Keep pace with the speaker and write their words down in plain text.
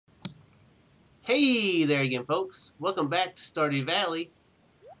Hey there again, folks. Welcome back to Stardew Valley.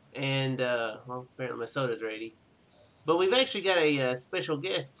 And, well, apparently my soda's ready. But we've actually got a special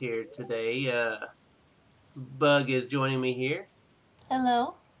guest here today. Bug is joining me here.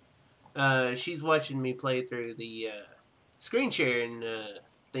 Hello. She's watching me play through the screen sharing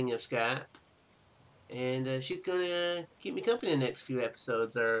thing of Skype. And she's going to keep me company in the next few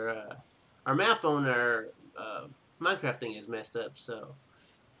episodes. Our map on our Minecraft thing is messed up, so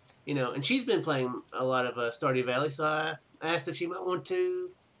and she's been playing a lot of Stardew Valley, so I asked if she might want to,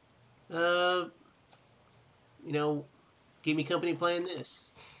 uh, you know, keep me company playing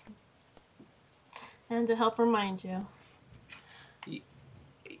this. And to help remind you.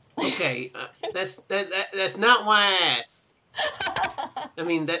 Okay, that's not why I asked. I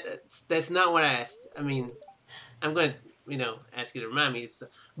mean that's not what I asked. I mean, I'm gonna ask you to remind me,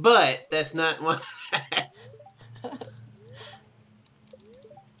 but that's not what I asked.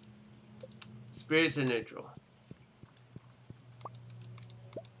 Spirits are neutral.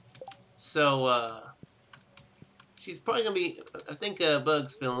 So she's probably gonna be. I think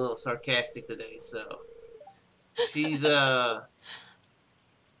Bug's feeling a little sarcastic today, so she's be Just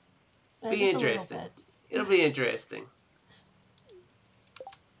a little interesting. bit. It'll be interesting.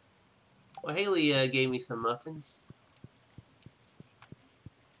 Well, Haley gave me some muffins.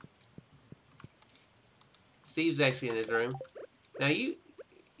 Steve's actually in his room. Now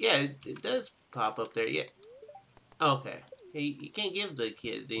yeah, it does pop up there. Yeah. Okay. You can't give the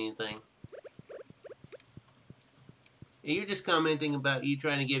kids anything. You're just commenting about you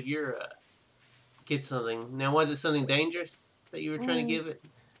trying to give your kid something. Now, was it something dangerous that you were trying to Mm, give it?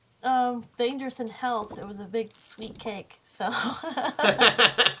 Dangerous in health. It was a big sweet cake, so.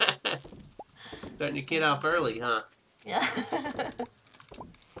 Starting your kid off early, huh? Yeah.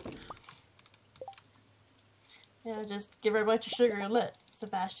 Yeah, just give her a bunch of sugar and let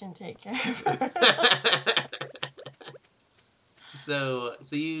Sebastian take care of her. So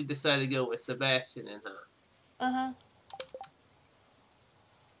you decided to go with Sebastian, and huh? Uh-huh.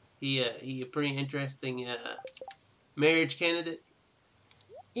 He a pretty interesting marriage candidate.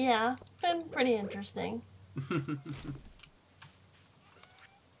 Yeah, been pretty interesting.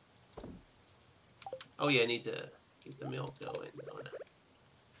 Oh yeah, I need to get the milk going.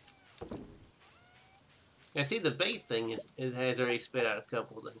 I see the bait thing has already spit out a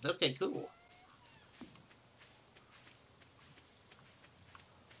couple of things. Okay, cool.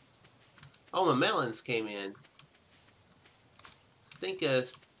 Oh, my melons came in. I think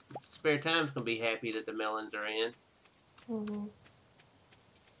Spare Time's gonna be happy that the melons are in. Mm-hmm.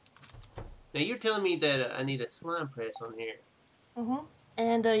 Now you're telling me that I need a slime press on here. Mm-hmm.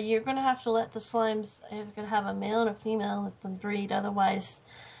 And you're gonna have to let the slimes. You're gonna have a male and a female. Let them breed. Otherwise,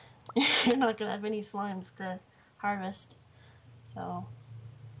 you're not gonna have any slimes to harvest. So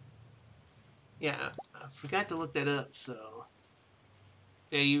Yeah, I forgot to look that up. So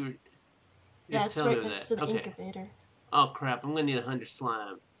yeah, you were yeah, just it's telling right me next that. to the Okay. incubator. Oh crap! I'm gonna need 100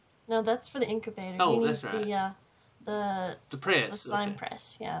 slime. No, that's for the incubator. You Oh, need that's right. the The the press. slime Okay.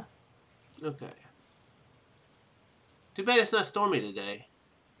 press. Yeah. Okay. Too bad it's not stormy today.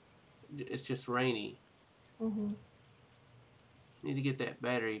 It's just rainy. Mhm. Need to get that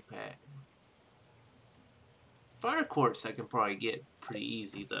battery pack. Fire quartz I can probably get pretty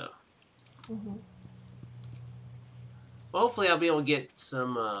easy though. Mhm. Well, hopefully I'll be able to get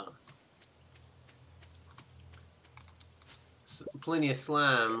some plenty of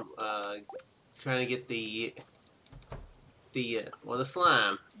slime. Trying to get the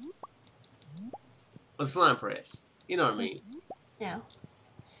slime, the slime press. You know what I Mm, mean? yeah.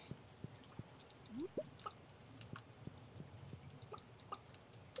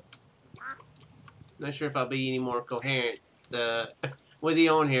 Not sure if I'll be any more coherent uh, with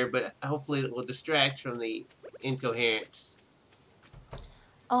you on here, but hopefully it will distract from the incoherence.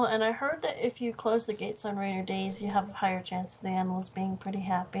 Oh, and I heard that if you close the gates on rainy days, you have a higher chance of the animals being pretty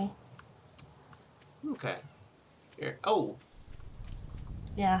happy. Okay. Here. Oh.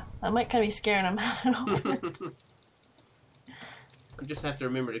 Yeah, that might kind of be scaring them having open it. I just have to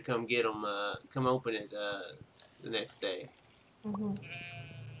remember to come get them. Come open it the next day. Mhm.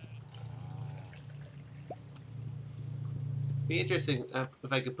 Be interesting if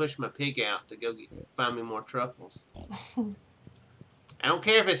I could push my pig out to go find me more truffles. I don't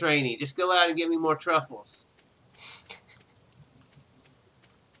care if it's rainy. Just go out and get me more truffles.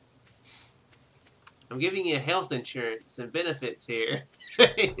 I'm giving you health insurance and benefits here.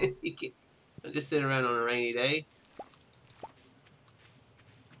 You can't don't just sit around on a rainy day.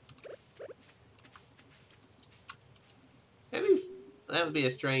 Maybe that would be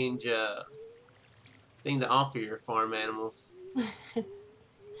a strange thing to offer your farm animals.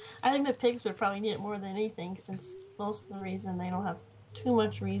 I think the pigs would probably need it more than anything, since most of the reason they don't have too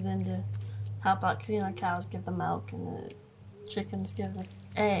much reason to help out, because cows give the milk and the chickens give the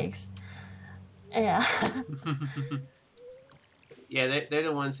eggs. Yeah. Yeah, they're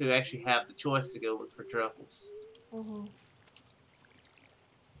the ones who actually have the choice to go look for truffles. Mm-hmm.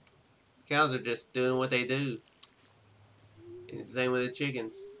 Cows are just doing what they do. And same with the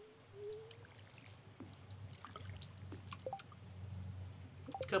chickens.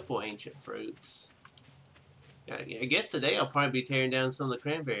 A couple ancient fruits. I guess today I'll probably be tearing down some of the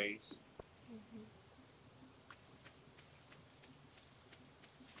cranberries. Mm-hmm.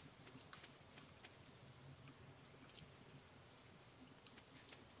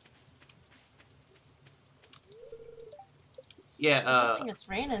 Yeah, Good thing it's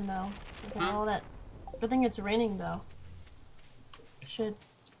raining though. All that. Good thing it's raining though. Should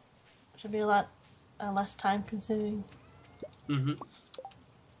be a lot less time consuming. Mm-hmm.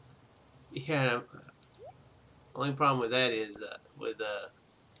 Yeah, only problem with that is with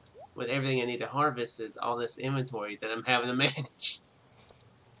everything I need to harvest is all this inventory that I'm having to manage.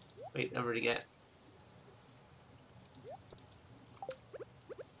 Wait, I've already got.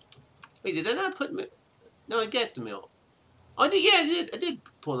 Wait, did I not put milk? No, I got the milk. Oh, I did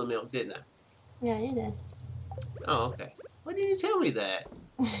pull the milk, didn't I? Yeah, you did. Oh, okay. Why didn't you tell me that?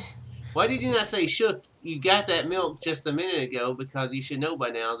 Why did you not say, Shook, you got that milk just a minute ago, because you should know by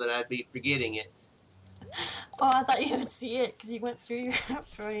now that I'd be forgetting it. Oh, I thought you would see it because you went through your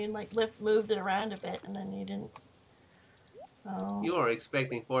inventory and moved it around a bit, and then you didn't. So. You are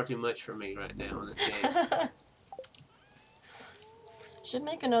expecting far too much from me right now in this game. Should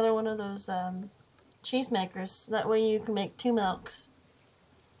make another one of those cheese makers. That way you can make 2 milks.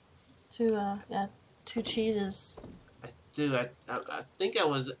 2 cheeses. I do. I think I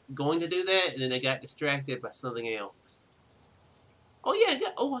was going to do that, and then I got distracted by something else. Oh yeah,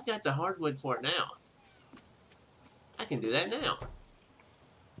 I got the hardwood for it now. I can do that now.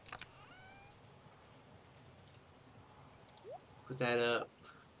 Put that up.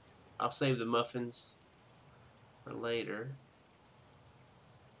 I'll save the muffins for later.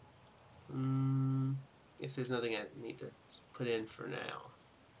 Guess there's nothing I need to put in for now.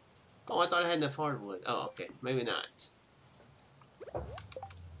 Oh, I thought I had enough hardwood. Oh, okay. Maybe not.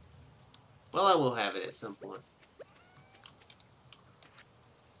 Well, I will have it at some point.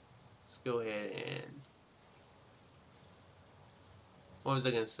 Let's go ahead and... What was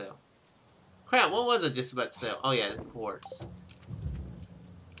I going to sell? Crap, what was I just about to sell? Oh, yeah, the quartz.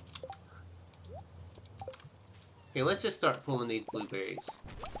 Okay, let's just start pulling these blueberries.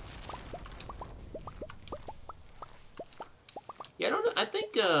 Yeah, I don't know. I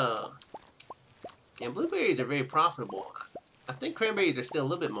think, yeah, blueberries are very profitable. I think cranberries are still a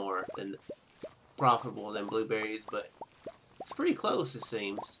little bit more than profitable than blueberries, but it's pretty close, it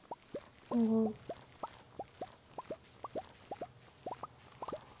seems. Mm-hmm.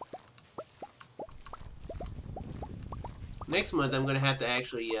 Next month, I'm going to have to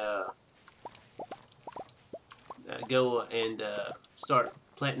actually go and start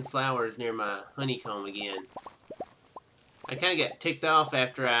planting flowers near my honeycomb again. I kind of got ticked off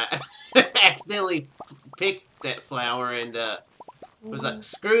after I accidentally picked that flower and was like,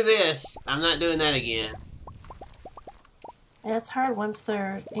 screw this, I'm not doing that again. Yeah, it's hard once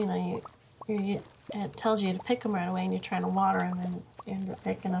they're, it tells you to pick them right away and you're trying to water them and you end up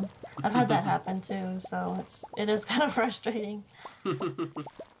picking them. I've had that happen too, so it is kind of frustrating.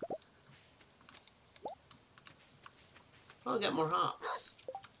 Oh, I got more hops.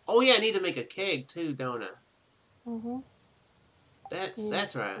 Oh yeah, I need to make a keg too, don't I? Mm-hmm.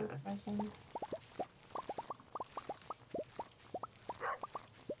 That's right.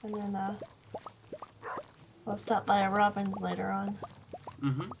 And then I'll stop by a Robin's later on.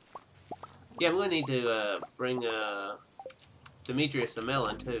 Mm-hmm. Yeah, I'm gonna need to bring Demetrious a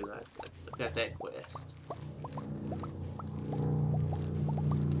melon too. I've got that quest.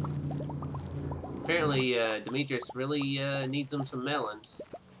 Apparently, Demetrious really needs him some melons.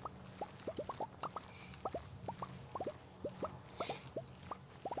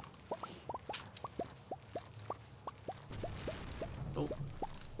 Oh.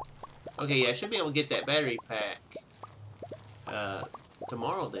 Okay, yeah, I should be able to get that battery pack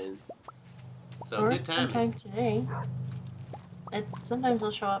tomorrow then. So Or good timing. sometime today. Sometimes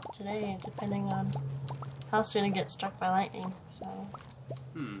it'll show up today, depending on how soon it gets struck by lightning. So.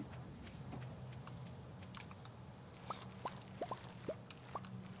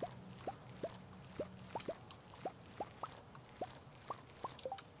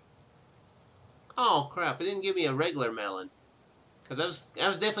 Oh crap! It didn't give me a regular melon. Cause I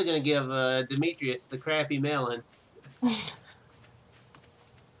was definitely gonna give Demetrious the crappy melon.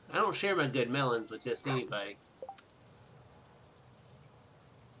 I don't share my good melons with just anybody.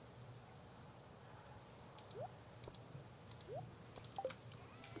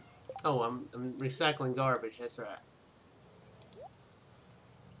 Oh, I'm recycling garbage. That's right.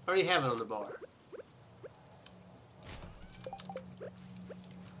 I already have it on the bar.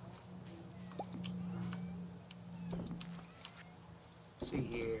 Let's see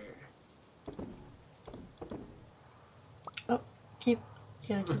here. Oh, you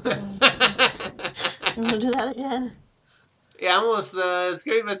gotta keep doing You wanna do that again? Yeah, I almost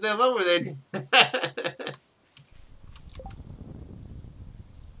screwed myself over there.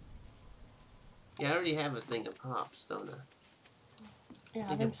 Yeah, I already have a thing of hops, don't I? Yeah,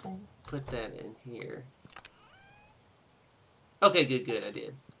 I I'm saying. put that in here. Okay, good, I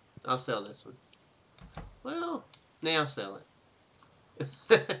did. I'll sell this one. Well, now I'll sell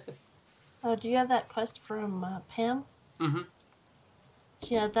it. Oh, do you have that quest from Pam? Mm-hmm.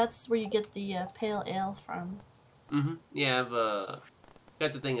 Yeah, that's where you get the pale ale from. Mm-hmm. Yeah, I've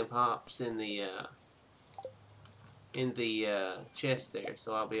got the thing of hops in the chest there,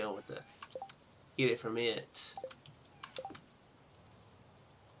 so I'll be able to get it from it.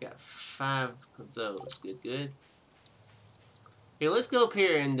 Got 5 of those. Good. Here, let's go up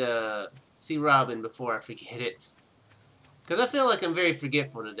here and see Robin before I forget it. Because I feel like I'm very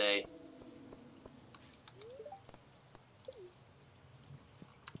forgetful today.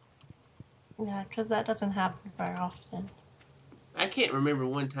 Yeah, because that doesn't happen very often. I can't remember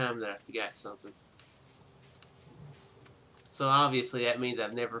one time that I forgot something. So obviously that means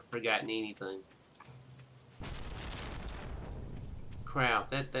I've never forgotten anything. Crap,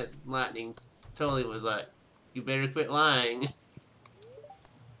 that lightning totally was like, you better quit lying.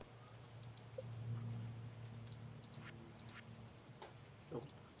 Oh.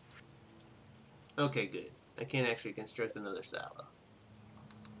 Okay, good. I can't actually construct another silo.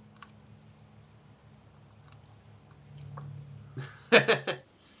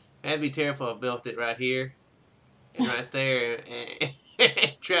 That'd be terrible if I built it right here and right there and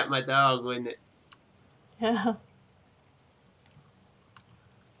trap my dog, wouldn't it? Yeah.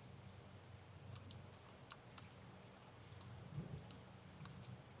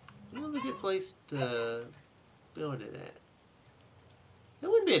 What would be a good place to build it at? That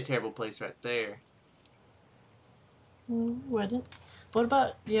wouldn't be a terrible place right there. Wouldn't. What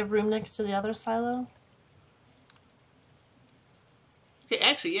about, do you have room next to the other silo? Okay,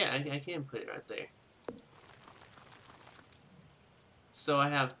 actually, yeah, I can put it right there. So I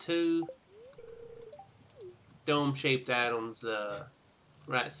have 2 dome-shaped items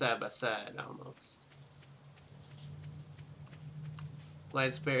right side by side, almost.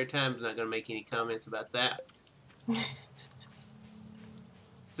 Glad Spare Time's not going to make any comments about that.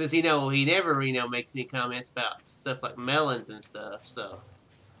 Since, he never, makes any comments about stuff like melons and stuff, so.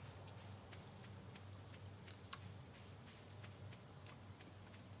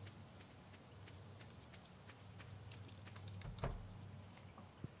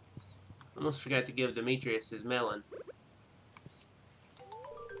 Almost forgot to give Demetrious his melon.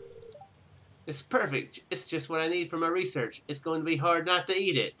 It's perfect. It's just what I need for my research. It's going to be hard not to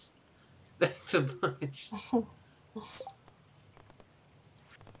eat it. Thanks a bunch. Well,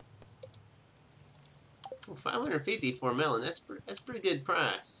 550 for a melon. That's pretty good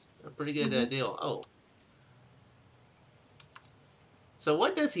price. A pretty good deal. Oh. So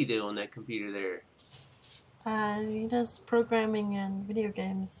what does he do on that computer there? He does programming and video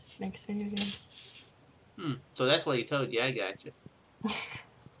games. Makes video games. So that's what he told you. I got you.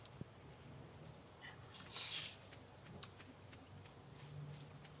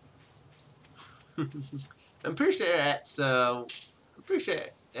 I'm pretty sure that's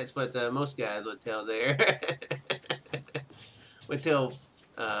what most guys would tell there. Would tell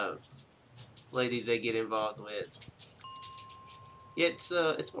ladies they get involved with. Yeah,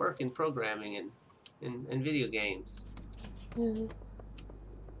 it's work in programming and video games. That's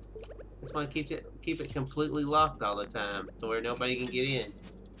why I keep it completely locked all the time, to where nobody can get in.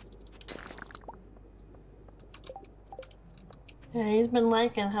 Yeah, he's been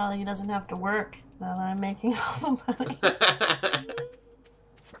liking how he doesn't have to work now that I'm making all the money.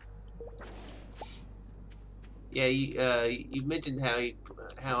 Yeah, you mentioned how I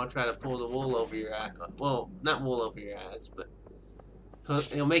try to pull the wool over your eye. Well, not wool over your eyes, but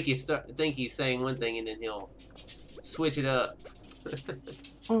he'll make you think he's saying one thing and then he'll switch it up.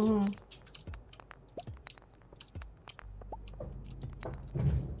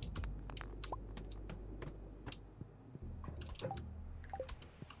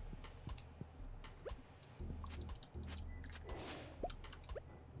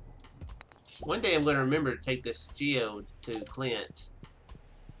 One day I'm going to remember to take this geode to Clint.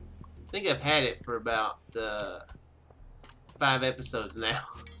 think I've had it for about 5 episodes now.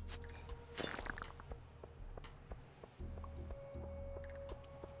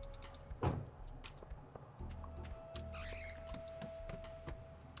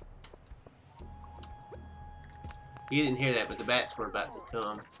 You didn't hear that, but the bats were about to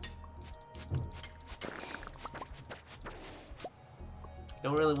come.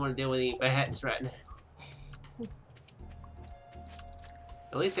 Don't really want to deal with any bats right now.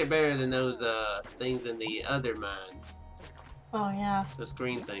 At least they're better than those things in the other mines. Oh yeah. Those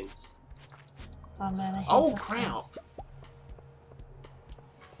green things. Oh man, I hate Oh those crap! things.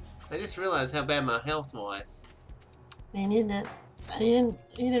 I just realized how bad my health was. Man, you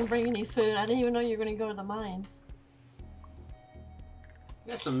didn't bring any food. I didn't even know you were gonna go to the mines. I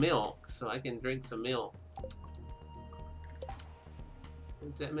got some milk, so I can drink some milk.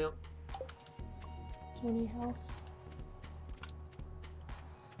 What's that milk? 20 health.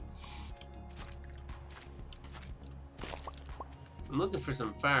 I'm looking for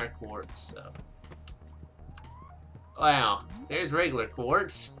some fire quartz, so. Wow, there's regular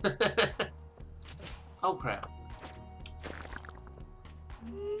quartz. Oh crap.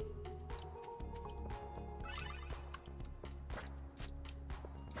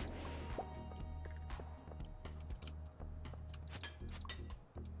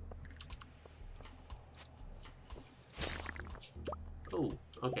 Oh,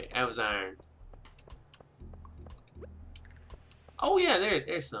 okay, that was iron. Oh yeah,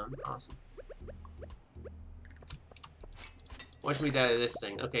 there's some. Awesome. Watch me die to this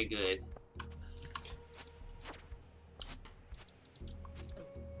thing. Okay, good.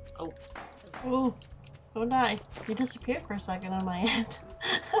 Oh. Ooh, don't die. You disappeared for a second on my end.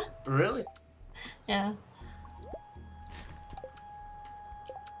 Really? Yeah.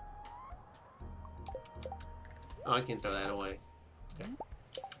 Oh, I can throw that away. Okay.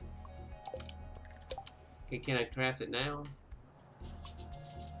 Okay, can I craft it now?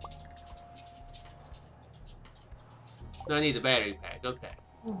 No, I need the battery pack. Okay.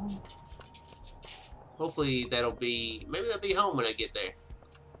 Mm-hmm. Hopefully that'll be... Maybe that'll be home when I get there.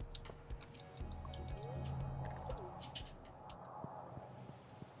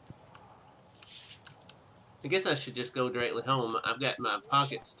 I guess I should just go directly home. I've got my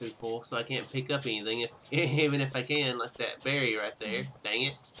pockets too full, so I can't pick up anything, even if I can, like that berry right there. Dang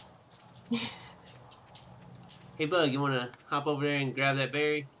it. Hey, Bug, you want to hop over there and grab that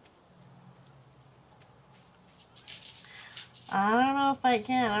berry? I don't know if I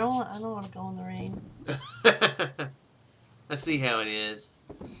can. I don't want to go in the rain. I see how it is.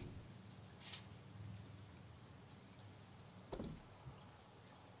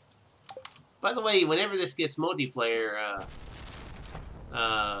 By the way, whenever this gets multiplayer,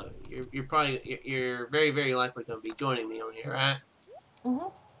 you're very, very likely going to be joining me on here, right? Mm-hmm.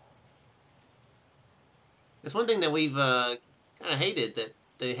 It's one thing that we've kind of hated, that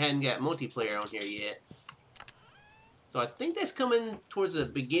they hadn't got multiplayer on here yet. So I think that's coming towards the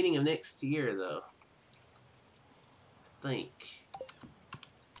beginning of next year, though. I think.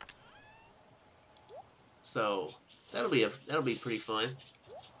 So that'll be pretty fun.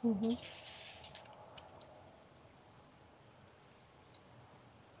 Mm-hmm.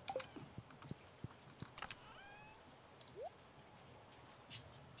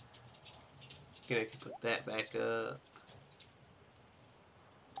 Okay, I can put that back up.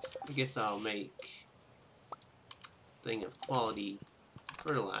 I guess I'll make a thing of quality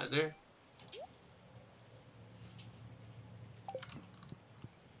fertilizer.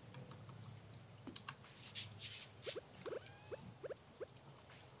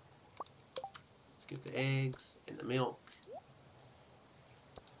 Let's get the eggs and the milk.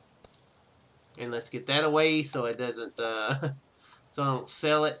 And let's get that away so it doesn't, so I don't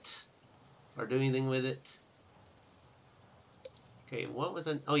sell it or do anything with it. Okay, what was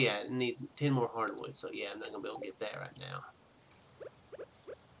it? Oh yeah, I need 10 more hardwood, so yeah, I'm not gonna be able to get that right now.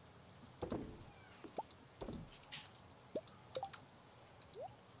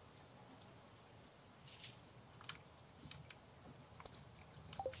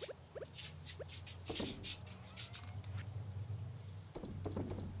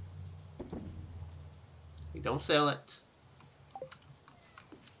 You don't sell it.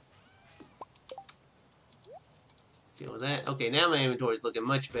 Deal with that. Okay, now my inventory is looking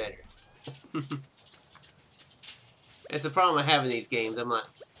much better. That's the problem I have in these games. I'm like,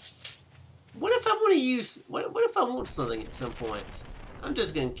 what if I want to use... What if I want something at some point? I'm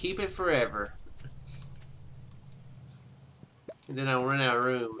just going to keep it forever. And then I'll run out of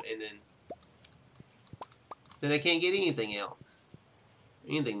room, and then I can't get anything else.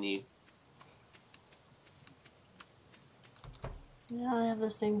 Anything new. Yeah, I have the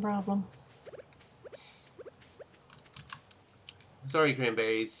same problem. Sorry,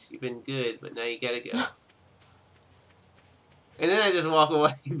 cranberries. You've been good, but now you gotta go. And then I just walk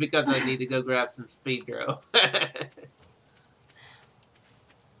away because I need to go grab some speed grow.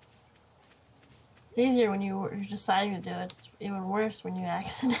 It's easier when you're deciding to do it. It's even worse when you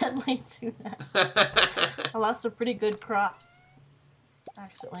accidentally do that. I lost some pretty good crops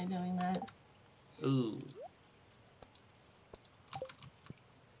accidentally doing that. Ooh.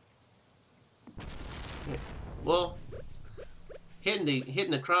 Well, hitting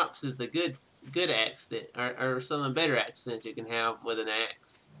the crops is a good accident, or some of the better accidents you can have with an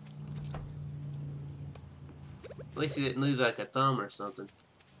axe. At least you didn't lose like a thumb or something.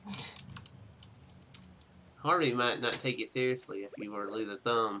 Harvey might not take you seriously if you were to lose a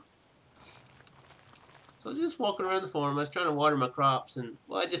thumb. So I was just walking around the farm. I was trying to water my crops, and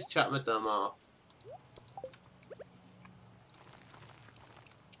well, I just chopped my thumb off.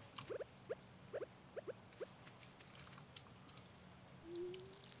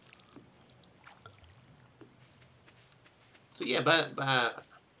 So yeah, by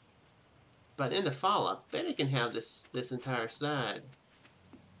the end of fall, I bet I can have this entire side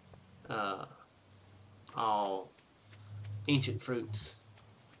all ancient fruits.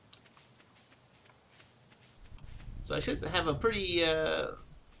 So I should have a pretty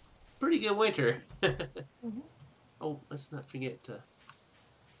good winter. Mm-hmm. Oh, let's not forget to.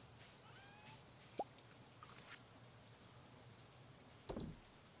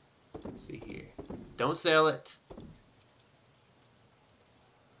 Let's see here. Don't sell it.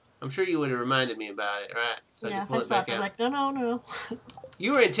 I'm sure you would have reminded me about it, right? So Yeah, I can if pull I it saw it, back I'm out. like, no.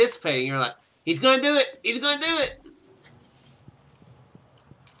 You were anticipating. You're like, he's gonna do it. He's gonna do it.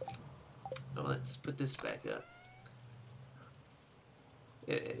 Oh, let's put this back up.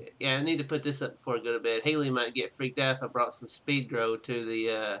 Yeah, I need to put this up before I go to bed. Haley might get freaked out if I brought some speed grow to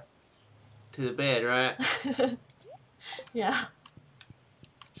the bed, right? Yeah.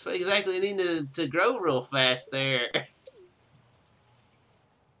 So exactly, I need to grow real fast there.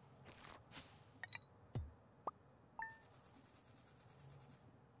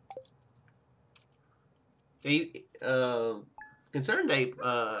 He, Concerned Ape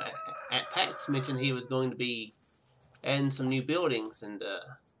at PAX mentioned he was going to be adding some new buildings and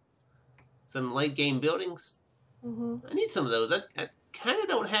some late game buildings. Mm-hmm. I need some of those. I kind of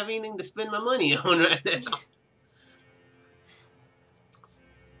don't have anything to spend my money on right now.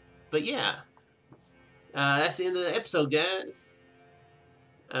 But yeah, that's the end of the episode, guys.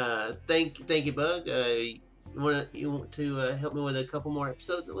 Thank you, Bug. You want to help me with a couple more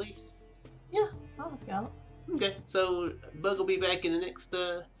episodes at least? Yeah, I'll help you out. Okay, so Bug will be back in the next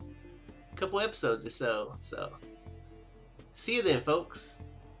couple episodes or so. So, see you then, folks.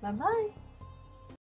 Bye-bye.